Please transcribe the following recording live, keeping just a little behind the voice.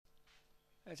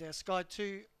As our Sky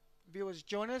 2 viewers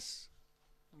join us,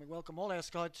 and we welcome all our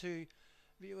Sky 2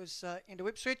 viewers into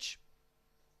Ipswich.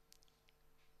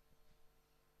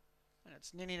 And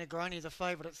it's Nini Negroni, the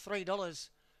favourite, at $3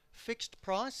 fixed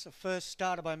price. A first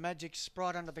starter by Magic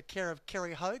Sprite under the care of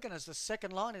Kerry Hogan, as the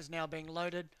second line is now being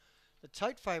loaded. The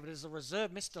tote favourite is the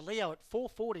reserve, Mr. Leo, at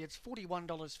 $4.40. It's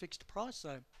 $41 fixed price,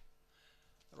 so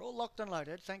they're all locked and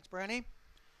loaded. Thanks, Brownie.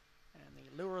 And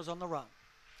the lure is on the run.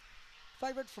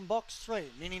 Favourite from box 3,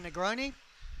 Nini Negroni.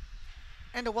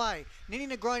 And away. Nini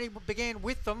Negroni began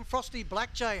with them. Frosty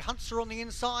Blackjay hunts her on the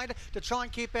inside to try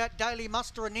and keep out Daily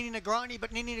Muster and Nini Negroni,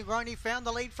 but Nini Negroni found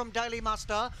the lead from Daily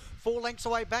Muster. 4 lengths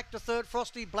away back to third,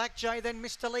 Frosty Blackjay, then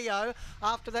Mr. Leo.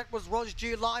 After that was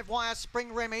Rosdew, Live Wire,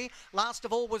 Spring Remy. Last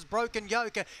of all was Broken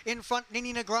Yoke. In front,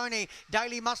 Nini Negroni.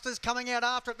 Daily Muster's coming out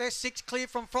after it. They're 6 clear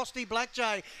from Frosty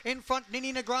Blackjay. In front,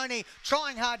 Nini Negroni.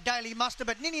 Trying hard, Daily Muster,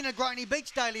 but Nini Negroni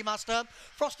beats Daily Muster.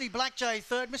 Frosty Blackjay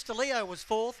third. Mr. Leo was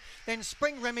fourth. Then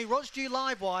Spring Remy, Rosdew,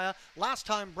 Live Wire. Last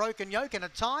home, Broken Yoke, in a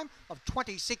time of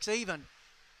 26 even.